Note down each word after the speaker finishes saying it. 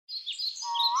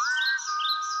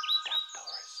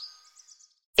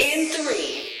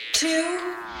2,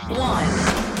 1.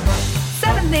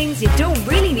 7 things you don't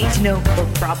really need to know,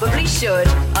 but probably should.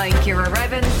 I'm Ciara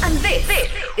Revin, and this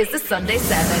is the Sunday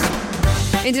 7.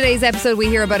 In today's episode, we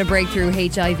hear about a breakthrough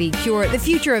HIV cure, the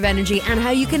future of energy, and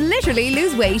how you can literally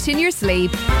lose weight in your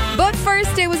sleep. But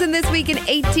first, it was in this week in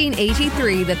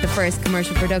 1883 that the first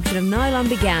commercial production of nylon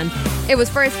began. It was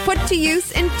first put to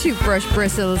use in toothbrush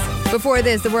bristles. Before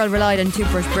this, the world relied on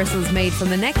toothbrush bristles made from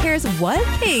the neck hairs of wild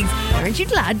pigs. Aren't you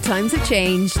glad times have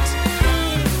changed?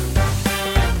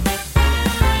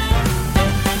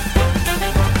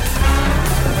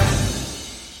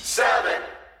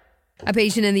 A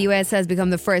patient in the US has become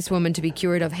the first woman to be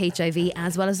cured of HIV,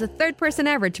 as well as the third person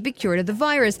ever to be cured of the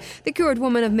virus. The cured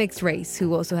woman of mixed race,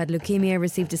 who also had leukemia,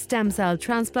 received a stem cell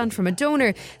transplant from a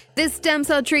donor. This stem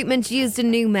cell treatment used a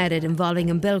new method involving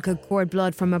umbilical cord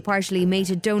blood from a partially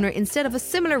mated donor instead of a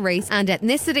similar race and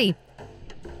ethnicity.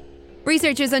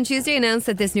 Researchers on Tuesday announced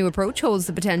that this new approach holds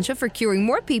the potential for curing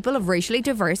more people of racially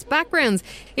diverse backgrounds.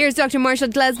 Here's Dr. Marshall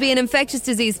Glesby, an infectious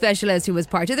disease specialist who was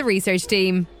part of the research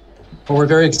team. Well, we're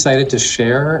very excited to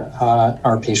share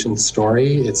our patient's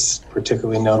story. It's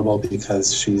particularly notable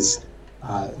because she's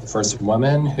the first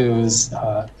woman who's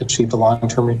achieved a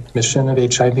long-term remission of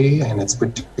HIV, and it's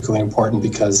particularly important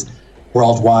because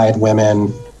worldwide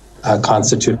women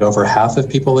constitute over half of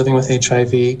people living with HIV.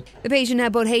 The patient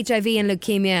had both HIV and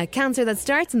leukemia, cancer that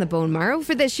starts in the bone marrow.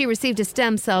 For this, she received a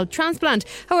stem cell transplant.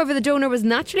 However, the donor was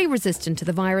naturally resistant to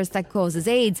the virus that causes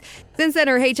AIDS. Since then,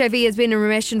 her HIV has been in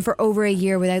remission for over a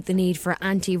year without the need for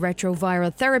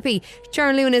antiretroviral therapy.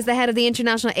 Sharon Loon is the head of the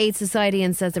International AIDS Society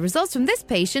and says the results from this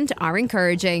patient are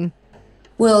encouraging.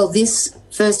 Well, this,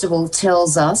 first of all,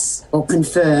 tells us or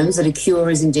confirms that a cure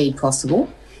is indeed possible,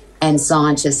 and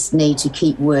scientists need to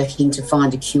keep working to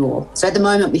find a cure. So at the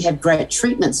moment, we have great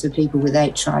treatments for people with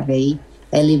HIV. They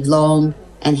live long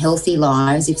and healthy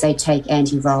lives if they take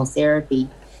antiviral therapy,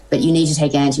 but you need to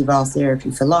take antiviral therapy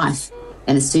for life.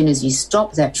 And as soon as you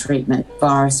stop that treatment,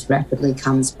 virus rapidly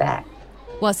comes back.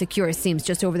 Whilst a cure seems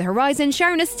just over the horizon,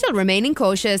 Sharon is still remaining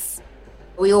cautious.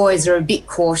 We always are a bit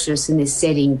cautious in this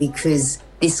setting because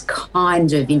this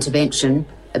kind of intervention,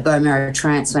 a bone marrow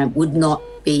transplant, would not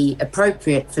be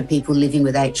appropriate for people living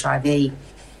with HIV.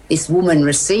 This woman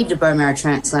received a bone marrow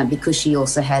transplant because she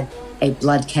also had a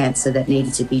blood cancer that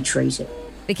needed to be treated.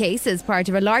 The case is part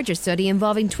of a larger study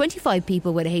involving 25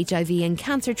 people with HIV and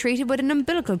cancer treated with an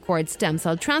umbilical cord stem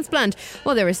cell transplant.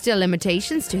 While there are still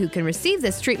limitations to who can receive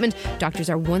this treatment, doctors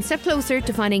are one step closer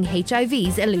to finding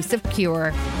HIV's elusive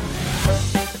cure.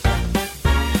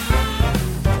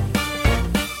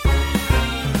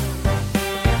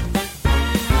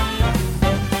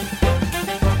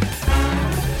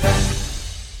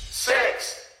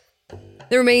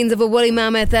 The remains of a woolly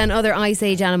mammoth and other Ice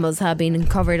Age animals have been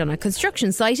uncovered on a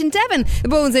construction site in Devon. The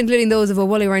bones, including those of a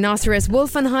woolly rhinoceros,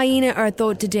 wolf and hyena, are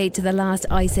thought to date to the last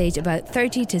Ice Age about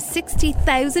 30 to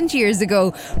 60,000 years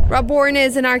ago. Rob Bourne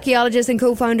is an archaeologist and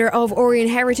co-founder of Orient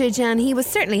Heritage, and he was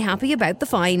certainly happy about the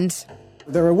find.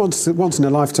 They're a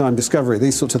once-in-a-lifetime discovery.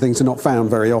 These sorts of things are not found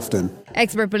very often.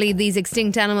 Experts believe these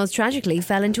extinct animals tragically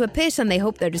fell into a pit, and they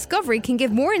hope their discovery can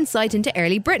give more insight into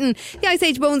early Britain. The Ice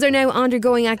Age bones are now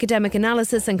undergoing academic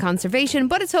analysis and conservation,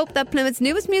 but it's hoped that Plymouth's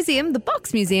newest museum, the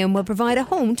Box Museum, will provide a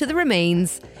home to the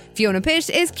remains. Fiona Pitt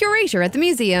is curator at the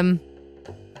museum.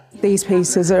 These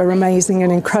pieces are amazing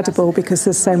and incredible because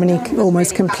there's so many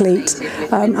almost complete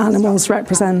animals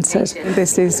represented.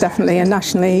 This is definitely a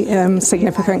nationally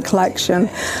significant collection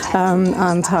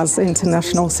and has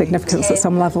international significance at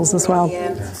some levels as well.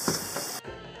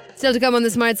 Still to come on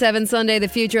the Smart 7 Sunday, the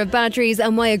future of batteries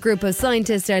and why a group of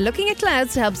scientists are looking at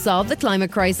clouds to help solve the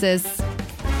climate crisis.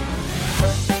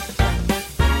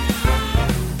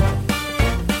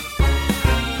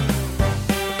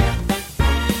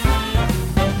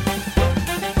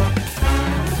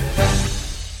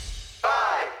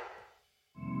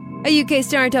 A UK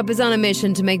startup is on a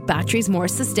mission to make batteries more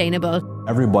sustainable.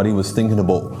 Everybody was thinking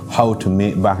about how to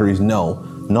make batteries now.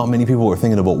 Not many people were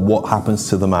thinking about what happens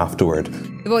to them afterward.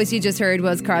 The voice you just heard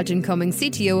was Carlton Cummings,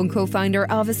 CTO and co-founder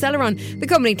of Aceleron. The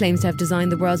company claims to have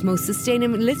designed the world's most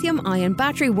sustainable lithium-ion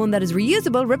battery, one that is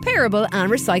reusable, repairable and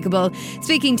recyclable.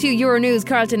 Speaking to Euronews,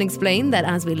 Carlton explained that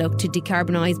as we look to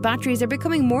decarbonise, batteries are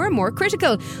becoming more and more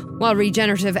critical. While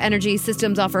regenerative energy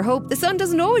systems offer hope, the sun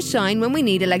doesn't always shine when we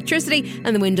need electricity,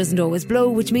 and the wind doesn't always blow,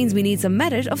 which means we need some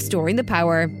method of storing the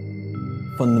power.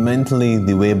 Fundamentally,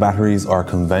 the way batteries are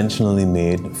conventionally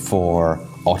made for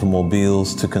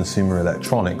automobiles to consumer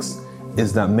electronics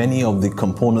is that many of the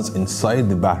components inside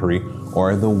the battery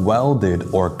are either welded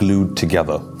or glued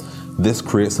together. This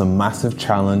creates a massive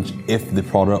challenge if the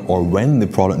product or when the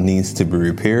product needs to be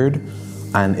repaired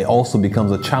And it also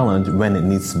becomes a challenge when it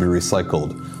needs to be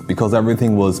recycled, because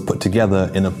everything was put together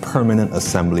in a permanent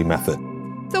assembly method.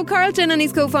 So Carlton and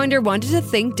his co-founder wanted to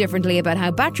think differently about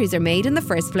how batteries are made in the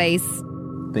first place.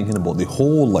 Thinking about the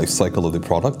whole life cycle of the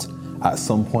product, at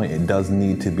some point it does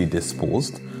need to be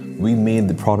disposed. We made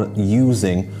the product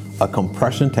using a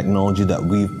compression technology that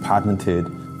we've patented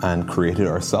and created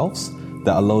ourselves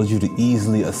that allows you to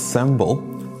easily assemble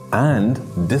and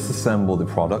disassemble the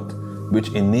product, which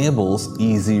enables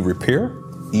easy repair,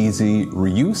 easy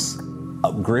reuse,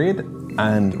 upgrade,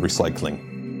 and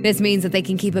recycling. This means that they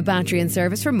can keep a battery in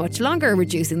service for much longer,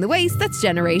 reducing the waste that's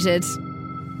generated.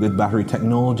 With battery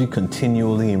technology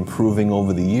continually improving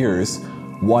over the years,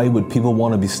 why would people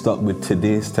want to be stuck with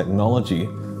today's technology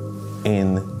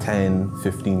in 10,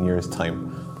 15 years'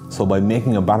 time? So by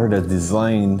making a battery that's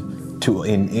designed to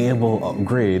enable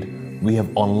upgrade, we have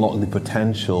unlocked the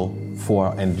potential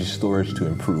for energy storage to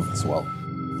improve as well.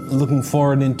 Looking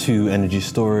forward into energy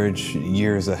storage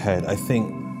years ahead, I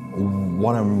think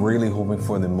what I'm really hoping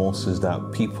for the most is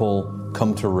that people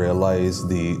come to realize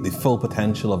the full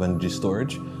potential of energy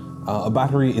storage. A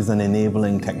battery is an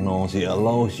enabling technology. It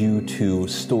allows you to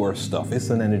store stuff. It's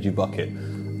an energy bucket.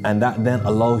 And that then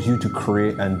allows you to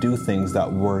create and do things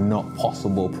that were not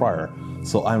possible prior.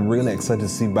 So I'm really excited to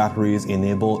see batteries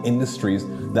enable industries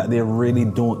that they really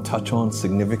don't touch on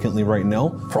significantly right now.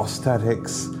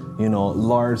 Prosthetics,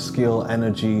 large scale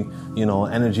energy,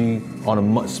 energy on a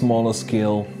much smaller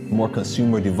scale, more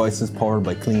consumer devices powered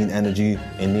by clean energy,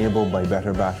 enabled by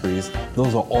better batteries.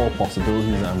 Those are all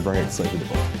possibilities that I'm very excited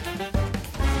about.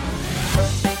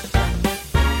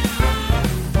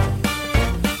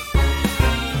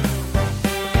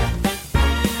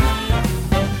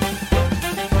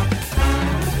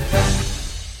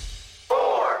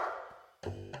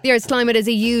 The Earth's climate is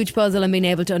a huge puzzle, and being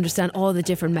able to understand all the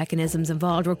different mechanisms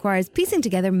involved requires piecing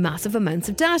together massive amounts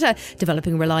of data.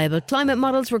 Developing reliable climate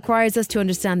models requires us to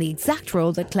understand the exact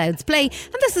role that clouds play,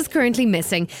 and this is currently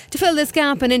missing. To fill this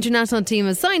gap, an international team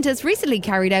of scientists recently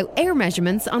carried out air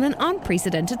measurements on an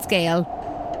unprecedented scale.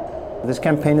 This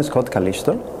campaign is called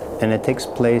Callisto, and it takes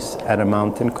place at a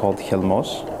mountain called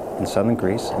Hilmos in southern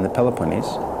Greece, in the Peloponnese.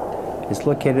 It's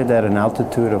located at an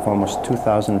altitude of almost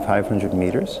 2,500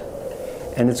 meters.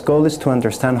 And its goal is to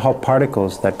understand how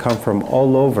particles that come from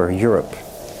all over Europe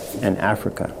and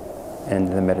Africa and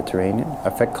the Mediterranean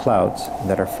affect clouds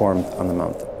that are formed on the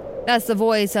mountain. That's the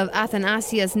voice of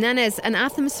Athanasios Nenes, an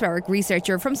atmospheric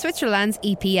researcher from Switzerland's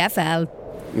EPFL.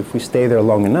 If we stay there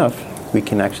long enough, we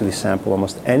can actually sample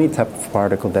almost any type of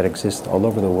particle that exists all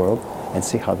over the world and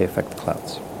see how they affect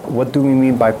clouds. What do we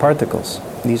mean by particles?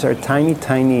 These are tiny,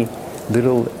 tiny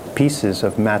little pieces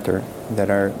of matter that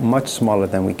are much smaller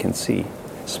than we can see,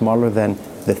 smaller than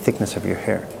the thickness of your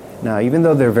hair. Now, even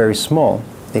though they're very small,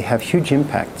 they have huge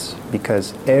impacts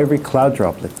because every cloud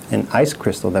droplet and ice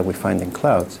crystal that we find in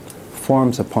clouds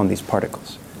forms upon these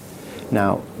particles.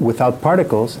 Now, without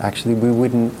particles, actually, we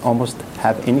wouldn't almost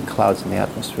have any clouds in the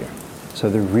atmosphere. So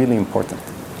they're really important.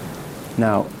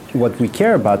 Now, what we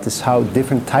care about is how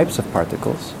different types of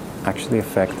particles actually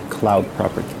affect cloud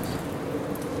properties.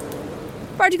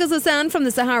 Particles of sand from the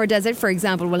Sahara Desert, for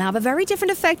example, will have a very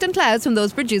different effect on clouds from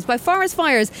those produced by forest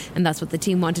fires, and that's what the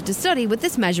team wanted to study with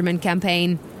this measurement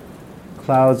campaign.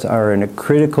 Clouds are a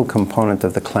critical component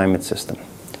of the climate system.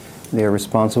 They are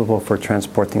responsible for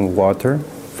transporting water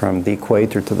from the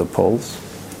equator to the poles.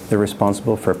 They're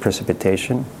responsible for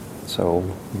precipitation, so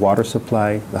water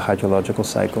supply, the hydrological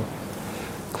cycle.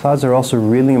 Clouds are also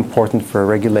really important for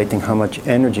regulating how much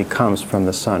energy comes from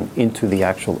the sun into the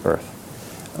actual Earth.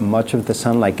 Much of the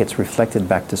sunlight gets reflected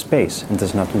back to space and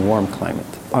does not warm climate.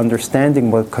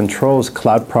 Understanding what controls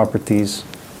cloud properties,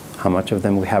 how much of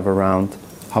them we have around,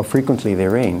 how frequently they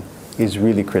rain, is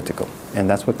really critical. And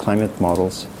that's what climate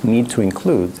models need to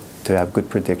include to have good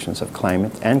predictions of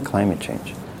climate and climate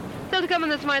change. Still to come on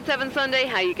the Smart 7 Sunday,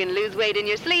 how you can lose weight in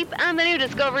your sleep and the new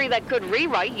discovery that could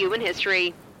rewrite human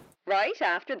history. Right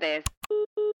after this.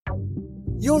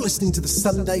 You're listening to the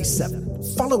Sunday 7.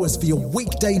 Follow us for your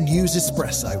weekday news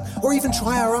espresso, or even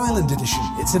try our Ireland edition.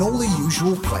 It's in all the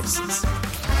usual places.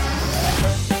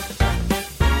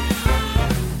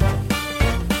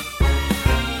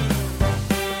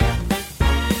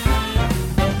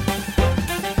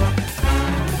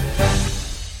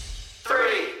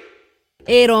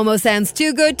 It almost sounds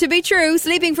too good to be true.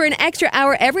 Sleeping for an extra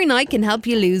hour every night can help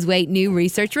you lose weight, new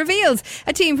research reveals.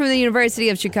 A team from the University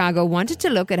of Chicago wanted to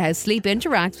look at how sleep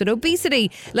interacts with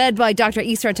obesity. Led by Dr.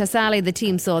 Isra Tassali, the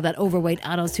team saw that overweight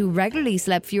adults who regularly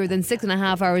slept fewer than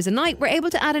 6.5 hours a night were able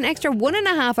to add an extra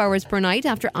 1.5 hours per night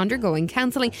after undergoing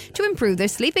counselling to improve their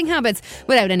sleeping habits.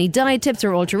 Without any diet tips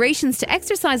or alterations to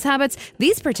exercise habits,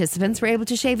 these participants were able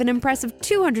to shave an impressive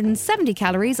 270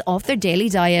 calories off their daily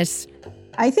diet.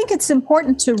 I think it's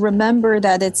important to remember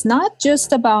that it's not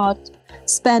just about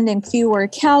spending fewer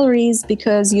calories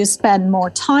because you spend more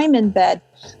time in bed,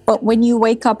 but when you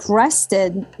wake up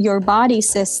rested, your body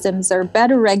systems are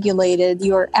better regulated,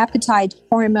 your appetite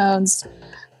hormones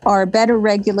are better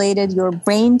regulated, your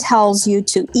brain tells you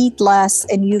to eat less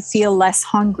and you feel less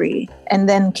hungry and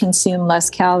then consume less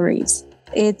calories.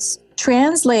 It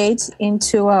translates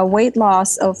into a weight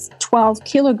loss of 12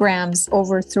 kilograms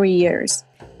over 3 years.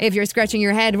 If you're scratching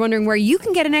your head wondering where you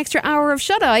can get an extra hour of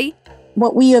shut-eye,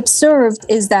 what we observed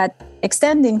is that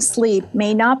extending sleep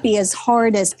may not be as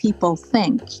hard as people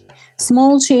think.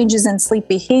 Small changes in sleep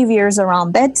behaviors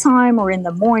around bedtime or in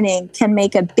the morning can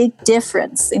make a big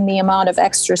difference in the amount of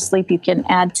extra sleep you can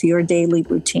add to your daily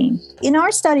routine. In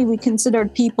our study, we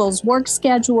considered people's work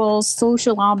schedules,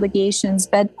 social obligations,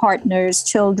 bed partners,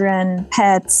 children,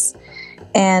 pets.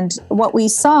 And what we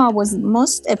saw was the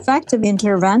most effective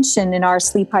intervention in our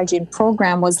sleep hygiene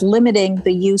program was limiting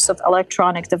the use of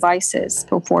electronic devices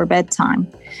before bedtime.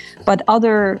 But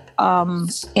other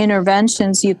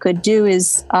interventions you could do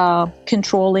is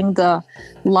controlling the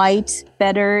light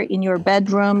better in your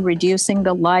bedroom, reducing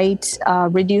the light,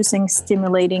 reducing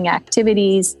stimulating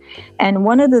activities. And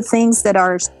one of the things that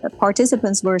our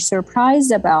participants were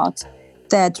surprised about,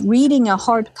 that reading a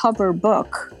hardcover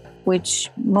book, which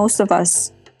most of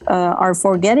us are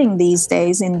forgetting these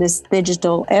days in this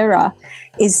digital era,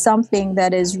 is something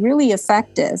that is really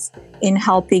effective in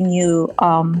helping you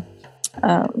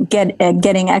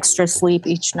getting extra sleep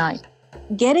each night.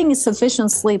 Getting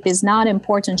sufficient sleep is not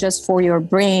important just for your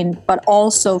brain, but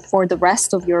also for the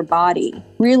rest of your body.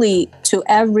 Really, to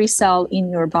every cell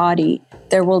in your body,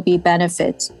 there will be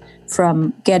benefit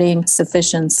from getting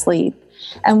sufficient sleep.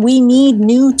 And we need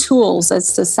new tools as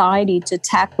society to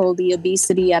tackle the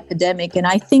obesity epidemic. And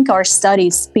I think our study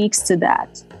speaks to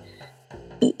that.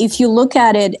 If you look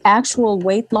at it, actual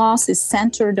weight loss is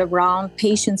centered around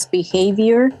patients'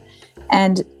 behavior.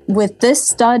 And with this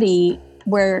study,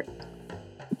 we're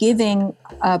giving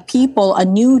people a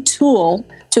new tool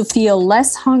to feel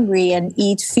less hungry and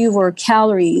eat fewer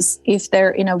calories if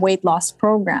they're in a weight loss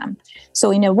program. So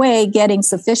in a way, getting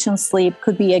sufficient sleep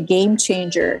could be a game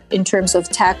changer in terms of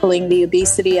tackling the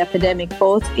obesity epidemic,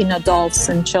 both in adults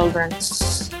and children.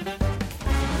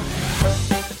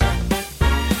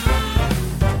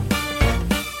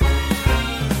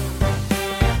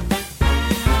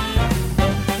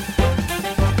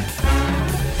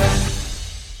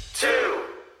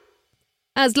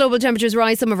 As global temperatures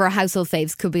rise, some of our household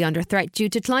faves could be under threat due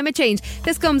to climate change.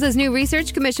 This comes as new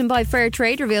research commissioned by Fair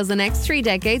Trade reveals the next 3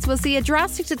 decades will see a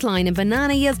drastic decline in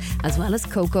banana yields as well as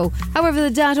cocoa. However, the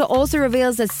data also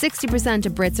reveals that 60%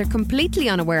 of Brits are completely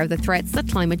unaware of the threats that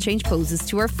climate change poses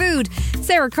to our food.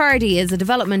 Sarah Cardy is a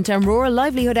development and rural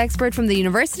livelihood expert from the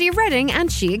University of Reading,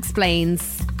 and she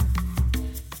explains.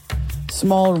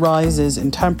 Small rises in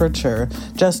temperature,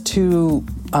 just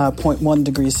 2.1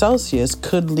 degrees Celsius,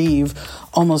 could leave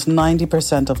almost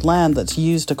 90% of land that's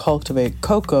used to cultivate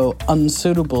cocoa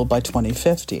unsuitable by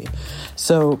 2050.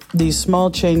 So these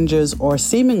small changes, or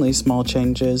seemingly small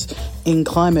changes, in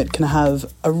climate can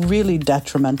have a really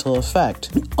detrimental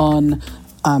effect on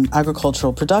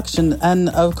agricultural production and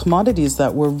of commodities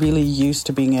that we're really used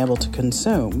to being able to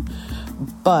consume.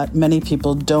 But many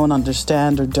people don't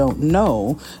understand or don't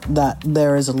know that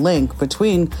there is a link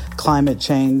between climate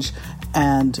change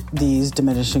and these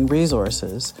diminishing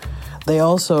resources. They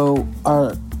also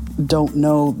don't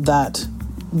know that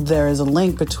there is a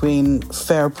link between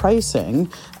fair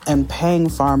pricing and paying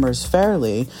farmers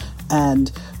fairly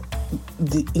and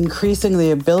increasing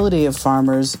the ability of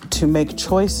farmers to make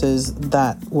choices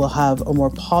that will have a more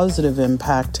positive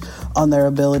impact on their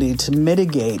ability to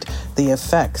mitigate the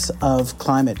effects of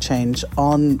climate change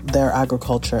on their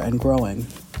agriculture and growing.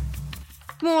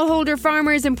 Smallholder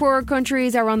farmers in poorer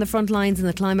countries are on the front lines in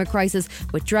the climate crisis,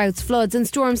 with droughts, floods and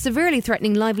storms severely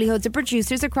threatening livelihoods of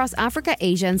producers across Africa,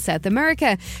 Asia and South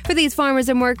America. For these farmers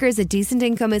and workers, a decent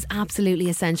income is absolutely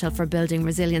essential for building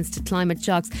resilience to climate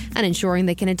shocks and ensuring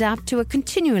they can adapt to a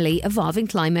continually evolving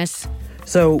climate.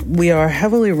 So we are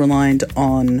heavily reliant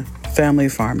on family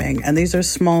farming, and these are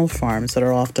small farms that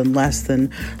are often less than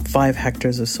 5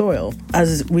 hectares of soil.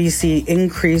 As we see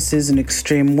increases in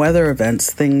extreme weather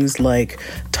events, things like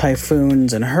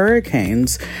typhoons and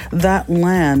hurricanes, that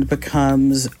land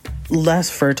becomes less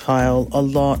fertile, a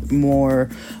lot more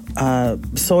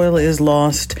soil is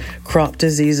lost, crop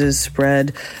diseases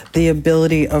spread, the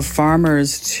ability of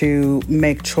farmers to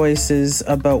make choices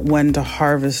about when to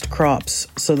harvest crops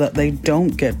so that they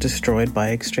don't get destroyed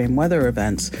by extreme weather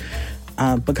events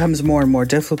becomes more and more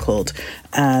difficult.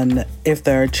 And if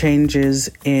there are changes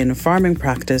in farming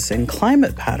practice and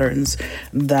climate patterns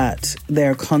that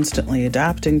they're constantly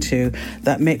adapting to,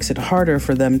 that makes it harder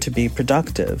for them to be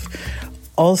productive.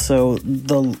 Also,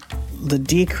 the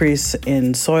decrease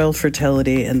in soil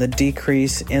fertility and the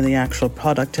decrease in the actual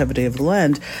productivity of the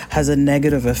land has a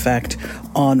negative effect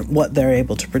on what they're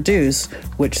able to produce,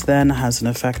 which then has an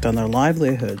effect on their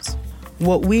livelihoods.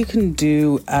 What we can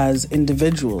do as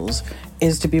individuals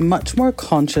is to be much more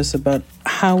conscious about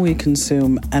how we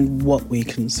consume and what we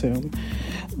consume.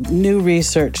 New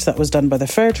research that was done by the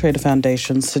Fairtrade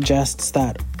Foundation suggests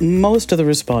that most of the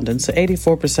respondents,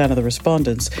 84% of the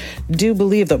respondents, do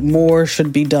believe that more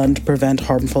should be done to prevent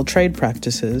harmful trade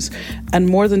practices. And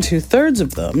more than 2/3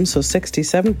 of them, so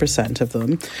 67% of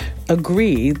them,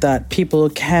 agree that people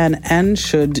can and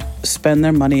should spend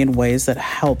their money in ways that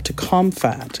help to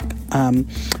combat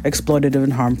exploitative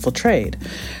and harmful trade.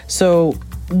 So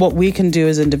what we can do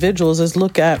as individuals is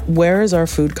look at where is our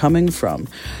food coming from?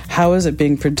 How is it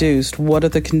being produced? What are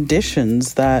the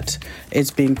conditions that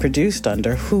it's being produced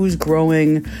under? Who's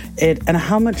growing it? And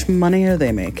how much money are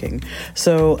they making?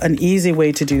 So an easy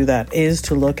way to do that is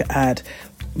to look at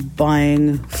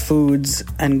buying foods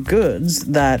and goods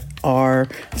that are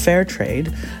fair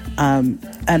trade and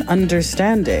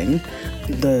understanding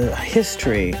the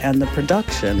history and the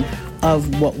production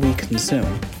of what we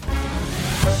consume.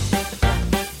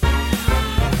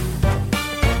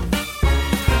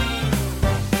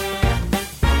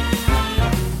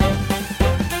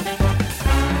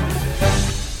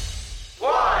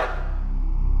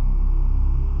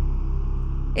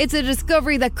 It's a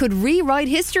discovery that could rewrite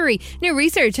history. New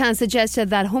research has suggested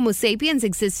that Homo sapiens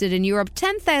existed in Europe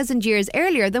 10,000 years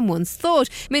earlier than once thought,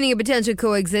 meaning a potential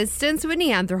coexistence with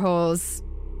Neanderthals.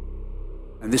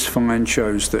 And this find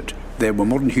shows that there were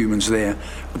modern humans there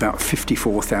about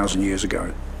 54,000 years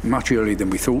ago, much earlier than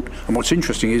we thought. And what's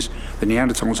interesting is the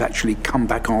Neanderthals actually come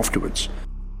back afterwards.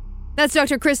 That's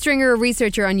Dr. Chris Stringer, a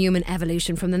researcher on human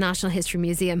evolution from the National History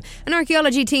Museum. An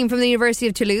archaeology team from the University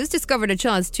of Toulouse discovered a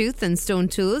child's tooth and stone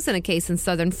tools in a case in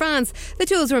southern France. The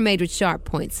tools were made with sharp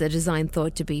points, a design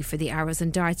thought to be for the arrows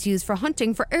and darts used for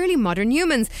hunting for early modern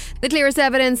humans. The clearest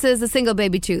evidence is a single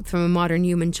baby tooth from a modern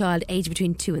human child aged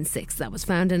between 2 and 6 that was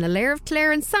found in a layer of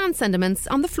clay and sand sediments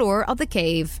on the floor of the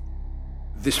cave.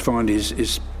 This find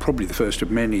is probably the first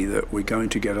of many that we're going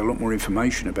to get a lot more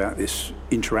information about this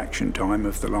interaction time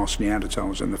of the last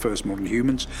Neanderthals and the first modern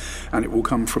humans, and it will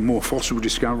come from more fossil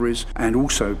discoveries and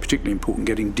also, particularly important,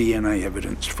 getting DNA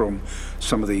evidence from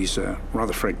some of these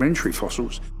rather fragmentary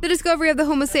fossils. The discovery of the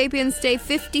Homo sapiens day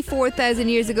 54,000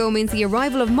 years ago means the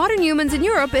arrival of modern humans in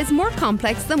Europe is more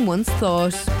complex than once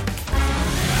thought.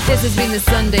 This has been the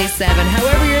Sunday 7.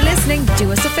 However you're listening,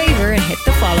 do us a favour and hit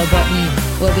the follow button.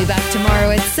 We'll be back tomorrow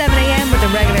at 7 a.m. with the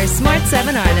regular Smart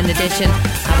 7 Ireland edition.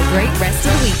 Have a great rest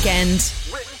of the weekend.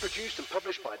 Written, produced and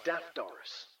published by Daft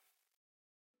Doris.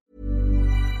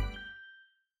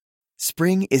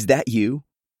 Spring, is that you?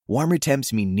 Warmer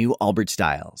temps mean new Allbirds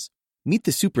styles. Meet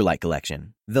the Superlight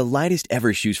Collection, the lightest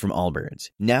ever shoes from Allbirds,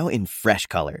 now in fresh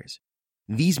colors.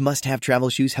 These must-have travel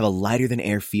shoes have a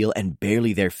lighter-than-air feel and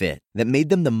barely their fit that made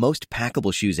them the most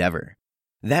packable shoes ever.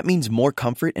 That means more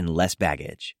comfort and less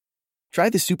baggage. Try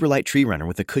the Superlight Tree Runner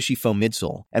with a cushy foam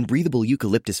midsole and breathable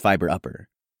eucalyptus fiber upper.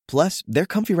 Plus, they're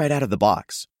comfy right out of the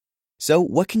box. So,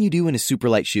 what can you do in a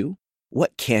Superlight shoe?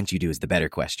 What can't you do is the better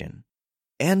question.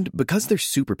 And because they're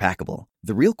super packable,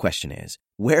 the real question is,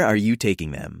 where are you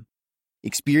taking them?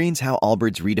 Experience how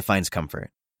Allbirds redefines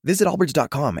comfort. Visit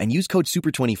allbirds.com and use code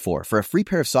SUPER24 for a free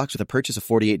pair of socks with a purchase of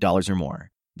 $48 or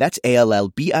more. That's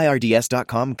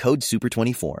ALLBIRDS.com, code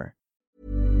SUPER24.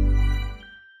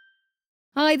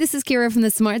 Hi, this is Ciara from the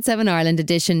Smart 7 Ireland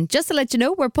edition. Just to let you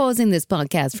know, we're pausing this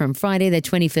podcast from Friday the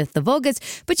 25th of August,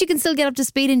 but you can still get up to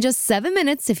speed in just 7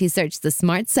 minutes if you search the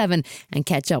Smart 7 and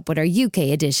catch up with our UK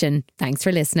edition. Thanks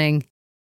for listening.